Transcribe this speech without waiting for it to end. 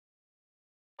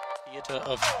Theatre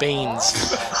of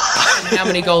beans. How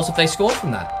many goals have they scored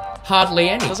from that? Hardly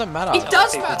any. It doesn't matter. It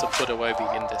does people matter. to put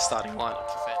Iwobi in their starting lineup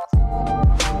for fans.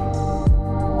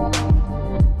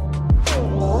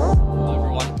 Hello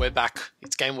everyone, we're back.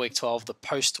 It's game week 12, the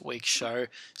post-week show.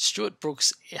 Stuart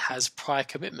Brooks has prior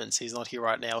commitments. He's not here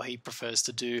right now. He prefers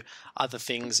to do other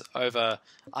things over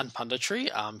unPUNDITRY,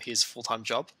 his full-time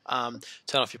job.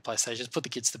 Turn off your PlayStations, put the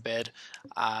kids to bed.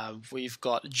 We've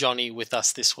got Johnny with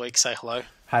us this week. Say hello.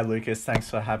 Hi Lucas, thanks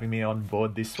for having me on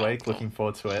board this week. Looking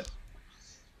forward to it.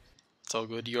 It's all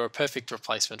good. You're a perfect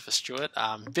replacement for Stuart.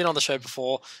 Been on the show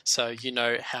before, so you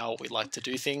know how we like to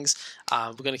do things.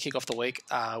 We're going to kick off the week.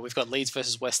 We've got Leeds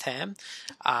versus West Ham.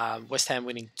 West Ham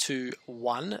winning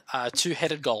 2-1. Two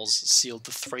headed goals sealed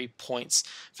the 3 points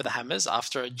for the Hammers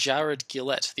after Jared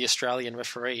Gillett, the Australian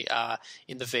referee,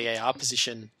 in the VAR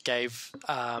position, gave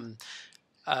a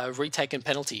retaken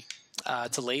penalty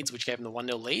to Leeds, which gave them the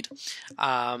 1-0 lead.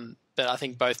 But I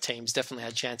think both teams definitely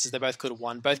had chances. They both could have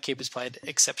won. Both keepers played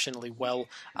exceptionally well.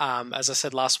 As I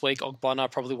said last week,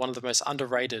 Ogbonna, probably one of the most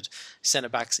underrated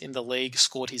centre-backs in the league,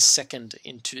 scored his second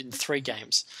in 3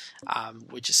 games,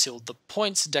 which sealed the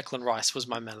points. Declan Rice was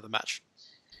my man of the match.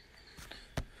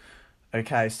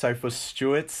 Okay, so for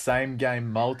Stuart's same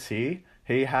game multi,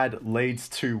 he had Leeds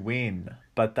to win,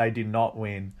 but they did not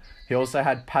win. He also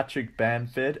had Patrick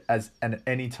Bamford as an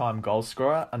anytime goal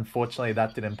scorer. Unfortunately,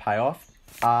 that didn't pay off.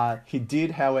 He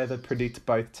did, however, predict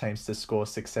both teams to score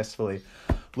successfully.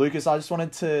 Lucas, I just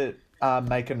wanted to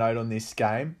make a note on this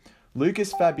game.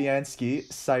 Lucas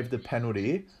Fabianski saved the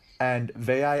penalty and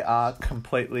VAR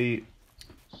completely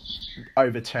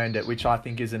overturned it, which I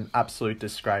think is an absolute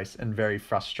disgrace and very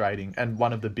frustrating and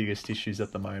one of the biggest issues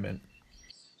at the moment.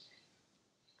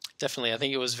 Definitely. I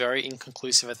think it was very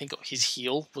inconclusive. I think his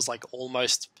heel was like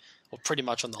almost or pretty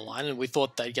much on the line, and we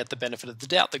thought they'd get the benefit of the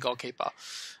doubt, the goalkeeper.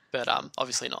 But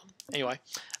obviously not. Anyway,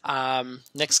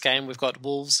 next game, we've got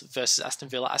Wolves versus Aston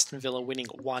Villa. Aston Villa winning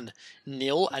 1-0,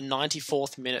 a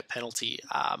 94th minute penalty.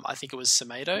 I think it was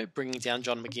Semedo bringing down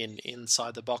John McGinn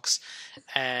inside the box.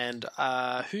 And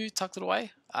who tucked it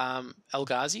away? El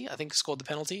Ghazi, I think, scored the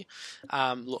penalty.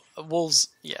 Wolves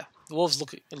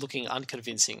looking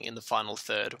unconvincing in the final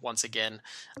third once again.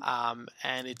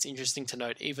 And it's interesting to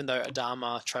note, even though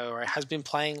Adama Traore has been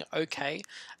playing okay,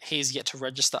 he's yet to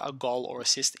register a goal or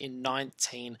assist in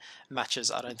 19 matches.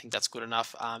 I don't think that's good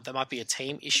enough. That might be a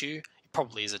team issue. It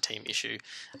probably is a team issue.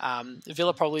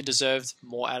 Villa probably deserved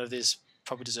more out of this.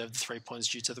 Probably deserved the 3 points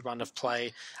due to the run of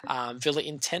play. Villa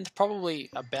in 10th, probably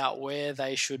about where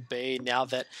they should be now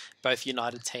that both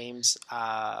United teams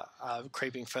are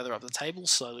creeping further up the table,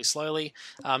 slowly.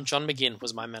 John McGinn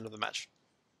was my man of the match.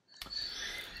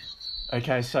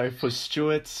 Okay, so for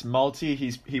Stuart's multi,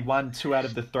 he won 2 out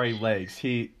of the 3 legs.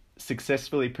 He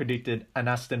successfully predicted an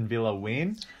Aston Villa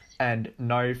win and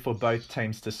no for both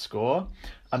teams to score.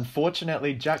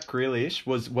 Unfortunately, Jack Grealish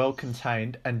was well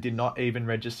contained and did not even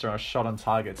register a shot on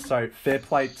target. So fair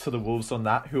play to the Wolves on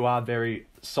that, who are very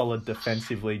solid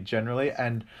defensively generally.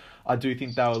 And I do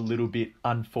think they were a little bit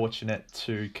unfortunate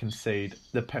to concede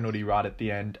the penalty right at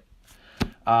the end.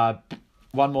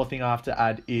 One more thing I have to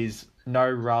add is no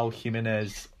Raul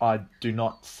Jimenez. I do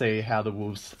not see how the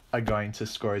Wolves are going to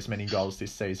score as many goals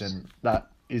this season. That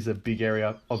is a big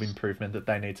area of improvement that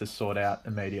they need to sort out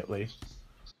immediately.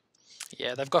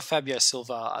 Yeah, they've got Fabio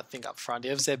Silva, I think, up front.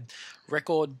 It was their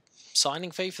record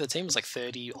signing fee for the team. It was like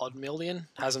 30-odd million.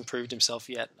 Hasn't proved himself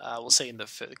yet. We'll see in the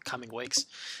coming weeks.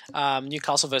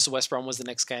 Newcastle versus West Brom was the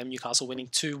next game. Newcastle winning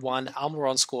 2-1.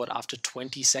 Almiron scored after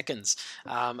 20 seconds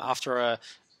after a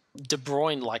De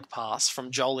Bruyne-like pass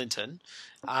from Joelinton.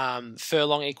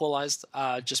 Furlong equalised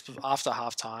just after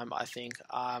half-time, I think.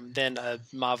 Then a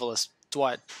marvellous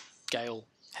Dwight Gale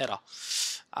header.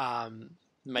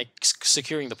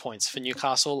 Securing the points for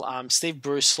Newcastle. Steve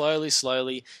Bruce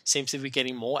slowly seems to be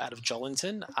getting more out of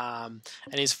Joelinton, and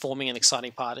is forming an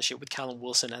exciting partnership with Callum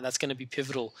Wilson, and that's going to be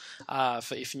pivotal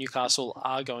for if Newcastle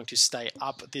are going to stay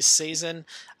up this season.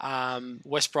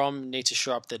 West Brom need to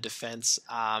shore up their defence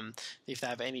if they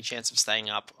have any chance of staying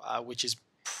up, which is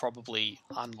probably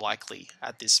unlikely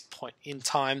at this point in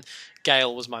time.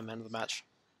 Gale was my man of the match.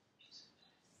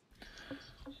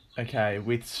 Okay,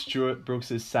 with Stuart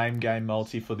Brooks' same game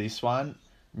multi for this one,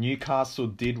 Newcastle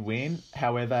did win.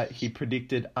 However, he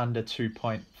predicted under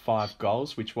 2.5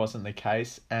 goals, which wasn't the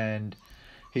case, and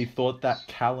he thought that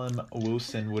Callum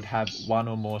Wilson would have 1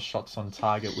 or more shots on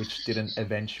target, which didn't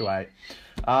eventuate.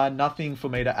 Nothing for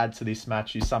me to add to this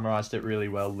match. You summarised it really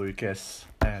well, Lucas,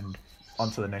 and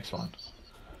on to the next one.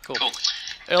 Cool.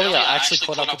 earlier, I actually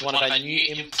caught up with one of our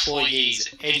new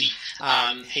employees, Eddie.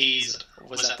 He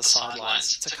was at the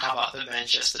sidelines to cover the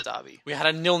Manchester derby. We had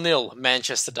a 0-0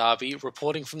 Manchester derby.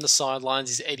 Reporting from the sidelines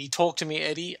is Eddie. Talk to me,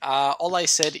 Eddie. Ole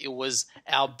said it was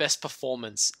our best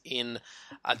performance in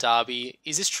a derby.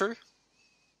 Is this true?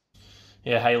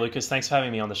 Yeah, hey Lucas, thanks for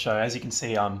having me on the show. As you can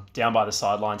see, I'm down by the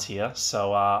sidelines here,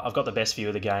 so I've got the best view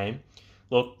of the game.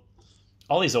 Look,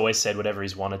 Ollie's always said whatever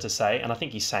he's wanted to say, and I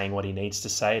think he's saying what he needs to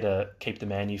say to keep the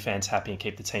Man U fans happy and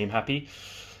keep the team happy.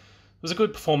 It was a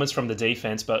good performance from the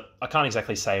defence, but I can't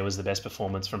exactly say it was the best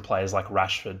performance from players like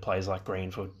Rashford, players like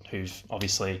Greenwood, who've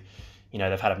obviously,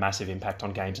 they've had a massive impact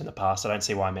on games in the past. I don't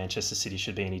see why Manchester City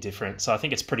should be any different. So I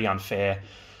think it's pretty unfair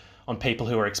on people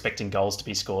who are expecting goals to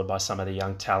be scored by some of the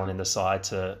young talent in the side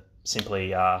to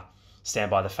simply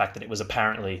stand by the fact that it was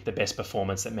apparently the best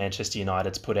performance that Manchester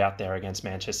United's put out there against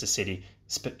Manchester City,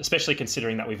 especially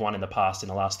considering that we've won in the past. In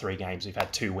the last 3 games, we've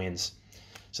had 2 wins.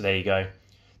 So there you go.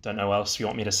 Don't know what else you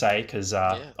want me to say, because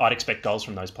I'd expect goals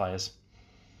from those players.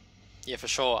 Yeah, for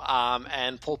sure.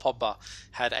 And Paul Pogba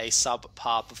had a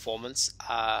subpar performance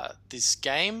this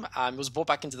game. He was brought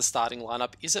back into the starting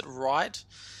lineup. Is it right?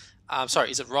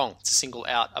 Is it wrong to single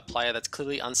out a player that's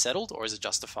clearly unsettled, or is it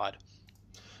justified?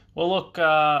 Well, look,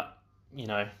 I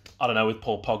don't know with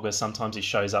Paul Pogba, sometimes he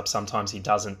shows up, sometimes he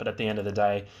doesn't, but at the end of the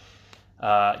day,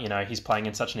 he's playing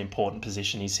in such an important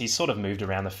position. He's sort of moved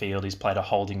around the field. He's played a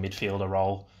holding midfielder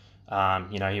role.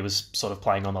 He was sort of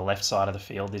playing on the left side of the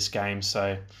field this game,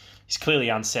 so he's clearly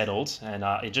unsettled, and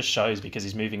it just shows because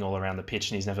he's moving all around the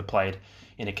pitch and he's never played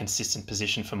in a consistent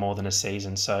position for more than a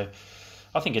season. So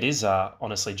I think it is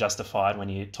honestly justified when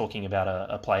you're talking about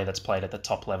a player that's played at the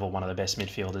top level, one of the best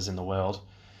midfielders in the world.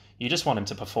 You just want him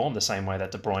to perform the same way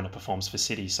that De Bruyne performs for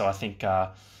City. So I think,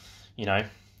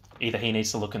 either he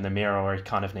needs to look in the mirror or he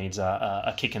kind of needs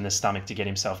a kick in the stomach to get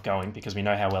himself going, because we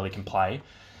know how well he can play.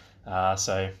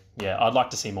 I'd like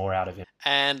to see more out of him.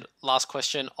 And last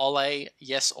question, Ole,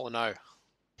 yes or no?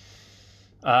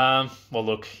 Well,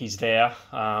 look, he's there.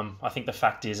 I think the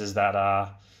fact is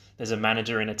that there's a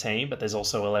manager in a team, but there's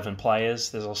also 11 players.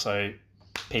 There's also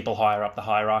people higher up the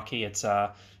hierarchy. It's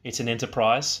an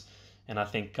enterprise. And I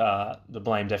think the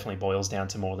blame definitely boils down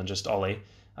to more than just Ole.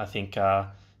 I think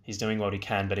he's doing what he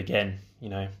can. But again,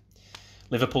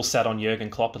 Liverpool sat on Jurgen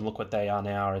Klopp and look what they are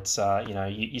now. It's,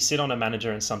 you sit on a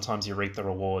manager and sometimes you reap the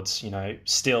rewards.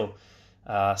 Still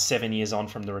 7 years on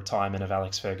from the retirement of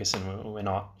Alex Ferguson,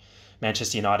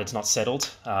 Manchester United's not settled.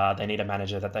 They need a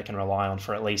manager that they can rely on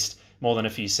for at least more than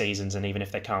a few seasons. And even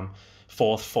if they come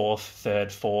fourth,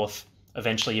 third, fourth,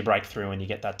 eventually you break through and you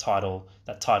get that title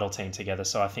team together.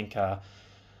 So I think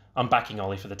I'm backing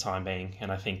Ole for the time being,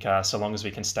 and I think so long as we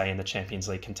can stay in the Champions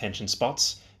League contention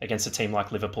spots against a team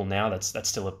like Liverpool now, that's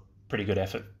still a pretty good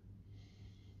effort.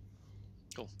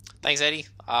 Cool. Thanks, Eddie.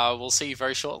 We'll see you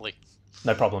very shortly.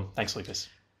 No problem. Thanks, Lucas.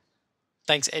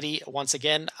 Thanks, Eddie, once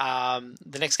again.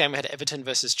 The next game we had Everton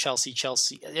versus Chelsea.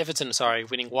 Everton,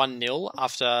 winning 1-0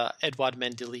 after Edouard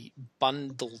Mendy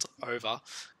bundled over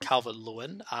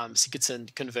Calvert-Lewin.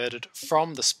 Sigurdsson converted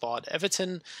from the spot.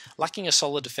 Everton lacking a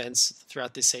solid defence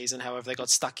throughout this season. However, they got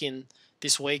stuck in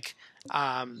this week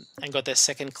and got their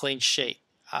second clean sheet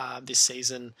this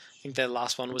season. I think their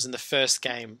last one was in the first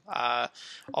game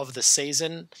of the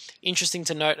season. Interesting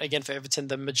to note, again, for Everton,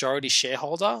 the majority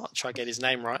shareholder, I'll try to get his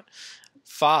name right,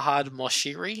 Farhad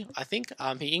Moshiri, I think.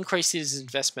 He increased his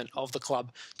investment of the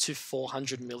club to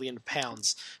 £400 million.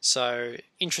 So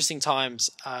interesting times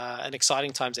and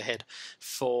exciting times ahead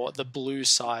for the blue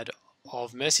side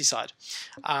of Merseyside.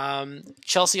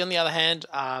 Chelsea, on the other hand,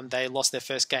 they lost their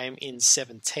first game in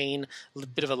 17. A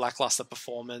bit of a lackluster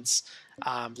performance.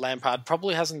 Lampard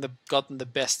probably hasn't gotten the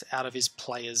best out of his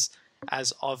players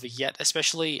as of yet,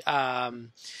 especially...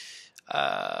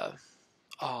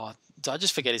 did I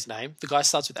just forget his name? The guy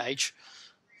starts with H.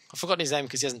 I've forgotten his name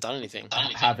because he hasn't done anything.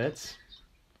 Havertz.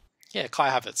 Yeah, Kai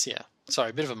Havertz, yeah. Sorry,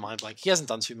 a bit of a mind blank. He hasn't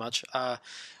done too much.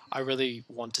 I really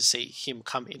want to see him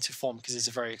come into form because he's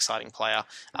a very exciting player.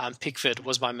 Pickford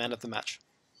was my man of the match.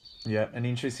 Yeah, and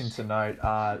interesting to note,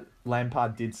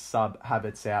 Lampard did sub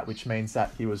Havertz out, which means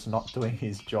that he was not doing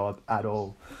his job at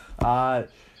all.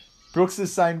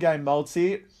 Brooks' same game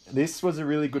multi. This was a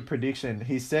really good prediction.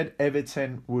 He said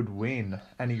Everton would win,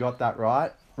 and he got that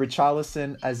right.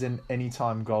 Richarlison, as an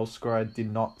anytime goal scorer,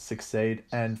 did not succeed,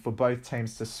 and for both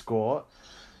teams to score,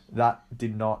 that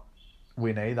did not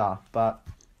win either. But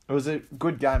it was a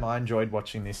good game. I enjoyed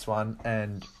watching this one,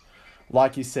 and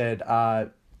like you said,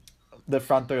 the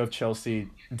front three of Chelsea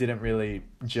didn't really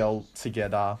gel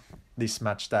together this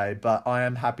match day, but I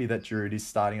am happy that Giroud is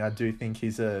starting. I do think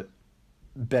he's a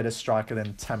better striker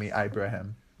than Tammy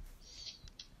Abraham.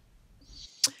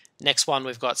 Next one,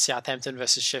 we've got Southampton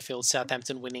versus Sheffield.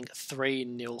 Southampton winning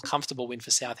 3-0. Comfortable win for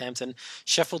Southampton.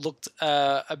 Sheffield looked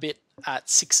a bit at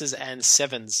 6s and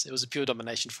 7s. It was a pure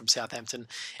domination from Southampton.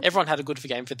 Everyone had a good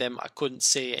game for them. I couldn't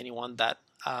see anyone that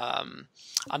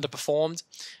underperformed.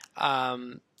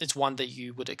 It's one that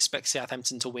you would expect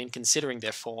Southampton to win considering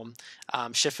their form.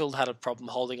 Sheffield had a problem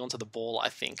holding onto the ball, I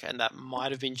think, and that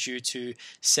might have been due to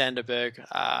Sanderberg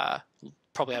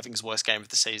probably having his worst game of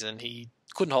the season. He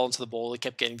couldn't hold onto the ball. He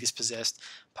kept getting dispossessed.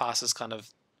 Passes kind of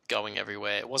going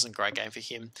everywhere. It wasn't a great game for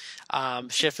him.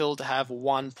 Sheffield have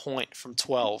 1 point from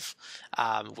 12,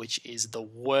 which is the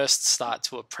worst start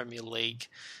to a Premier League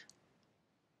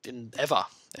in ever.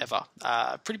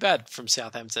 Pretty bad from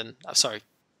Southampton.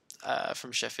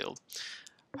 From Sheffield.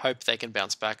 Hope they can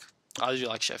bounce back. I do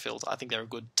like Sheffield. I think they're a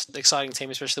good, exciting team,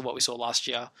 especially what we saw last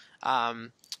year.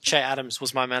 Che Adams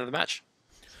was my man of the match.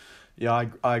 Yeah,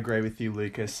 I agree with you,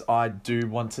 Lucas. I do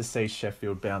want to see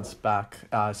Sheffield bounce back,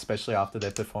 especially after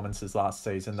their performances last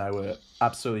season. They were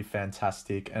absolutely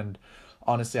fantastic, and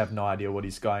honestly, I have no idea what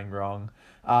is going wrong.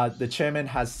 The chairman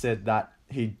has said that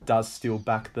he does still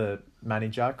back the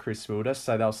manager, Chris Wilder,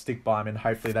 so they'll stick by him, and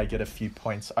hopefully they get a few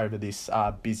points over this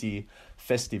busy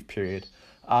festive period.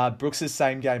 Brooks'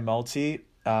 same-game multi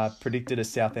predicted a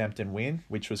Southampton win,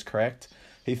 which was correct.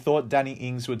 He thought Danny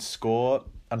Ings would score.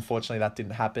 Unfortunately, that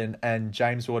didn't happen. And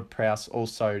James Ward-Prowse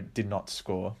also did not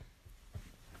score.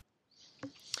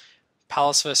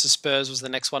 Palace versus Spurs was the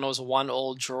next one. It was a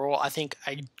 1-1 draw. I think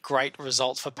a great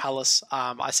result for Palace.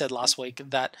 I said last week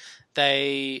that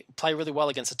they play really well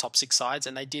against the top 6 sides,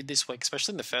 and they did this week,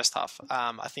 especially in the first half.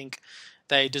 I think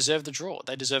they deserve the draw.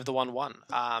 They deserve the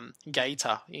 1-1.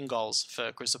 Gaeta in goals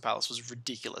for Crystal Palace was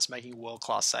ridiculous, making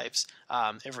world-class saves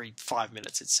every 5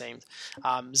 minutes, it seemed.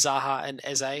 Zaha and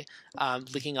Eze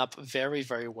linking up very,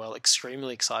 very well.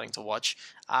 Extremely exciting to watch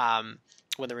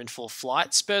when they're in full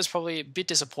flight. Spurs probably a bit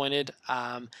disappointed.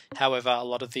 However, a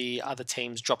lot of the other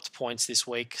teams dropped points this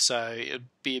week, so it would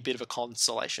be a bit of a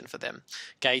consolation for them.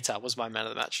 Gaeta was my man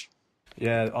of the match.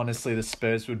 Yeah, honestly, the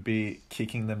Spurs would be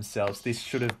kicking themselves. This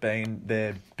should have been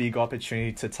their big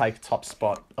opportunity to take top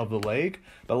spot of the league.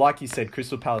 But like you said,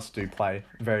 Crystal Palace do play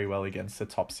very well against the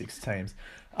top 6 teams.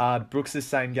 Brooks'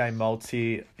 same-game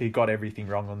multi, he got everything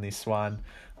wrong on this one.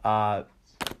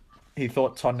 He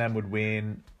thought Tottenham would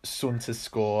win, Son to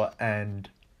score, and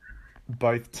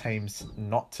both teams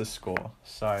not to score.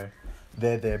 So,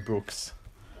 they're Brooks.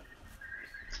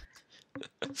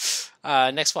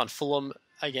 Next one, Fulham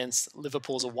against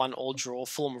Liverpool's a 1-1 draw.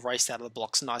 Fulham raced out of the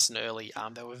blocks nice and early.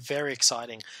 They were very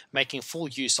exciting, making full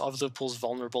use of Liverpool's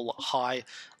vulnerable high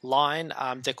line.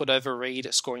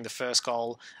 Decordova-Reid scoring the first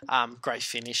goal. Great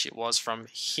finish it was from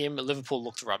him. Liverpool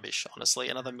looked rubbish, honestly.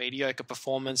 Another mediocre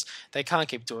performance. They can't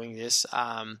keep doing this.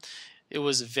 It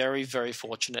was very, very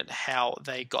fortunate how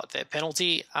they got their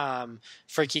penalty.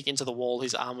 Free kick into the wall,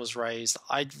 his arm was raised.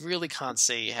 I really can't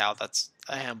see how that's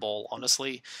a handball,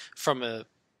 honestly, from a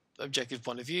objective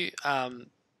point of view.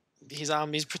 His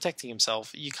arm is protecting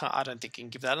himself. I don't think you can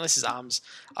give that unless his arm's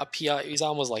up here. His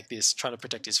arm was like this, trying to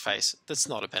protect his face. That's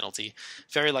not a penalty.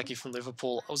 Very lucky from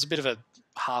Liverpool. It was a bit of a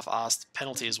half-assed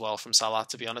penalty as well from Salah,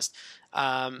 to be honest.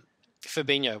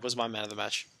 Fabinho was my man of the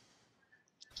match.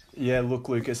 Yeah, look,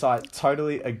 Lucas, I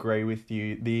totally agree with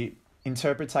you. The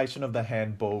interpretation of the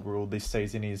handball rule this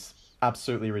season is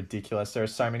absolutely ridiculous. There are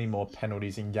so many more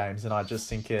penalties in games, and I just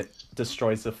think it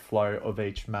destroys the flow of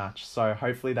each match. So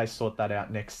hopefully they sort that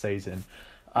out next season.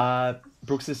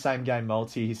 Brooks' same-game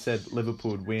multi, he said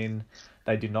Liverpool would win.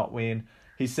 They did not win.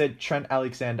 He said Trent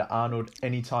Alexander-Arnold,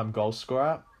 anytime goal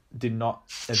scorer, did not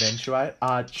eventuate.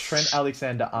 Trent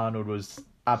Alexander-Arnold was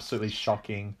absolutely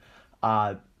shocking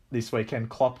this weekend.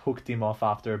 Klopp hooked him off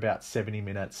after about 70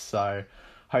 minutes. So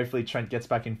hopefully Trent gets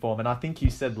back in form. And I think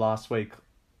you said last week,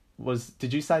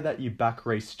 did you say that you back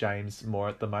Reece James more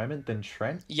at the moment than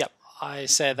Trent? Yep, I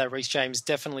said that Reece James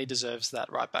definitely deserves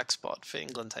that right back spot for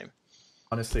England team.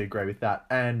 Honestly agree with that.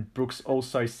 And Brooks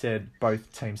also said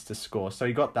both teams to score, so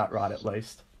he got that right at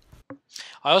least.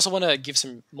 I also want to give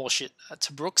some more shit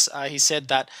to Brooks. He said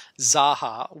that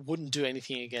Zaha wouldn't do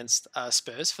anything against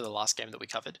Spurs for the last game that we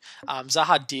covered.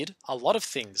 Zaha did a lot of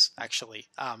things, actually.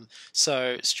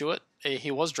 So Stuart, he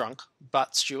was drunk,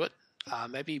 but Stuart,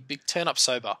 maybe big turn up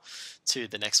sober to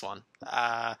the next one.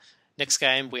 Next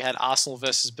game, we had Arsenal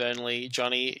versus Burnley.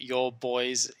 Johnny, your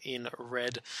boys in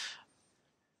red,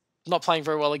 not playing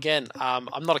very well again.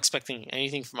 I'm not expecting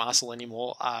anything from Arsenal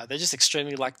anymore. They're just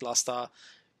extremely lackluster.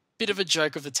 Bit of a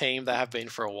joke of the team. They have been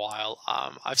for a while.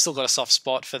 I've still got a soft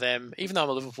spot for them. Even though I'm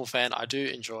a Liverpool fan, I do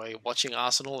enjoy watching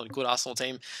Arsenal and a good Arsenal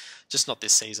team. Just not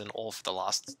this season or for the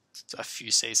last a few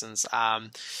seasons.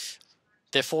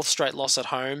 Their fourth straight loss at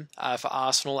home for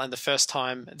Arsenal, and the first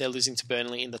time they're losing to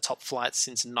Burnley in the top flight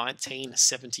since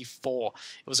 1974.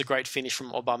 It was a great finish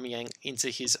from Aubameyang into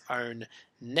his own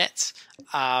net.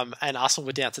 And Arsenal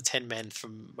were down to 10 men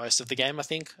from most of the game, I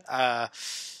think.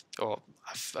 Or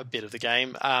a bit of the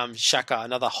game. Xhaka,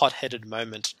 another hot-headed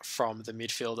moment from the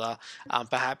midfielder.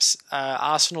 Perhaps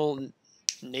Arsenal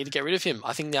need to get rid of him.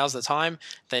 I think now's the time.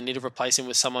 They need to replace him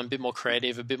with someone a bit more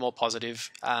creative, a bit more positive.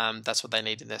 That's what they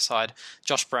need in their side.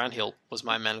 Josh Brownhill was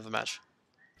my man of the match.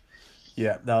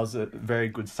 Yeah, that was a very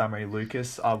good summary,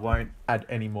 Lucas. I won't add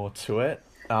any more to it.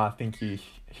 I think you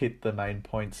hit the main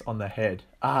points on the head.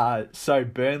 So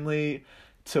Burnley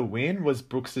to win was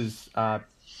Brooks's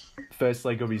first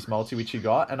leg of his multi, which he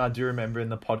got. And I do remember in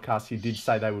the podcast he did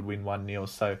say they would win 1-0.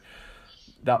 So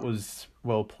that was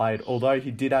well played. Although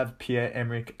he did have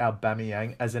Pierre-Emerick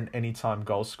Aubameyang as an anytime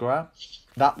goal scorer.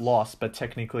 That lost, but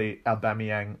technically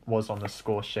Aubameyang was on the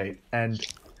score sheet. And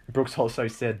Brooks also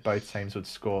said both teams would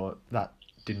score. That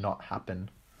did not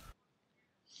happen.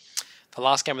 The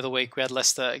last game of the week, we had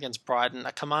Leicester against Brighton.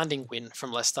 A commanding win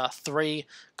from Leicester,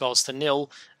 3-0.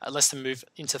 Leicester move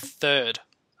into third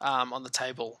on the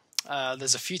table.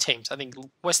 There's a few teams. I think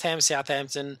West Ham,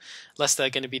 Southampton, Leicester are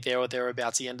going to be there or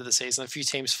thereabouts at the end of the season. A few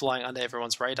teams flying under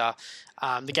everyone's radar.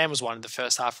 The game was won in the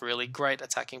first half, really. Great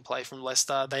attacking play from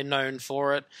Leicester. They're known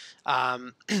for it.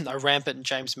 A rampant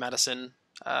James Maddison.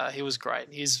 He was great.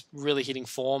 He's really hitting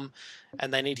form,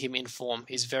 and they need him in form.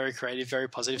 He's very creative, very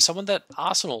positive. Someone that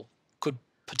Arsenal could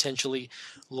potentially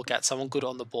look at. Someone good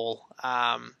on the ball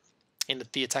in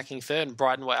the attacking third, and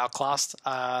Brighton were outclassed.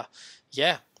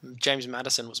 James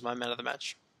Maddison was my man of the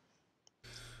match.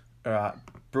 All right,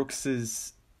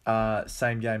 Brooks's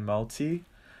same game multi.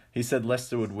 He said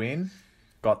Leicester would win.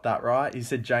 Got that right. He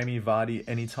said Jamie Vardy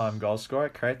anytime goal scorer,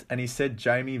 correct? And he said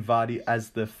Jamie Vardy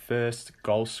as the first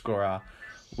goal scorer,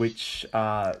 which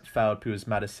failed because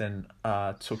Maddison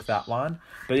took that one.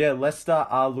 But yeah, Leicester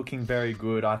are looking very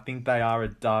good. I think they are a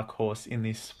dark horse in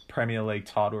this Premier League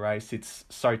title race. It's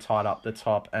so tight up the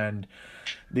top, and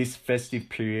this festive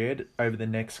period over the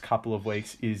next couple of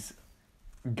weeks is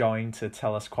going to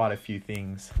tell us quite a few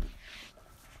things.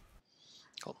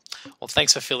 Cool. Well,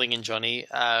 thanks for filling in, Johnny.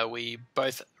 We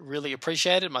both really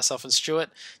appreciate it, myself and Stuart.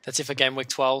 That's it for Game Week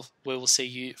 12. We will see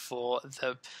you for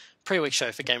the pre-week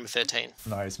show for Game Week 13.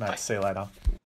 No worries, mate. Bye. See you later.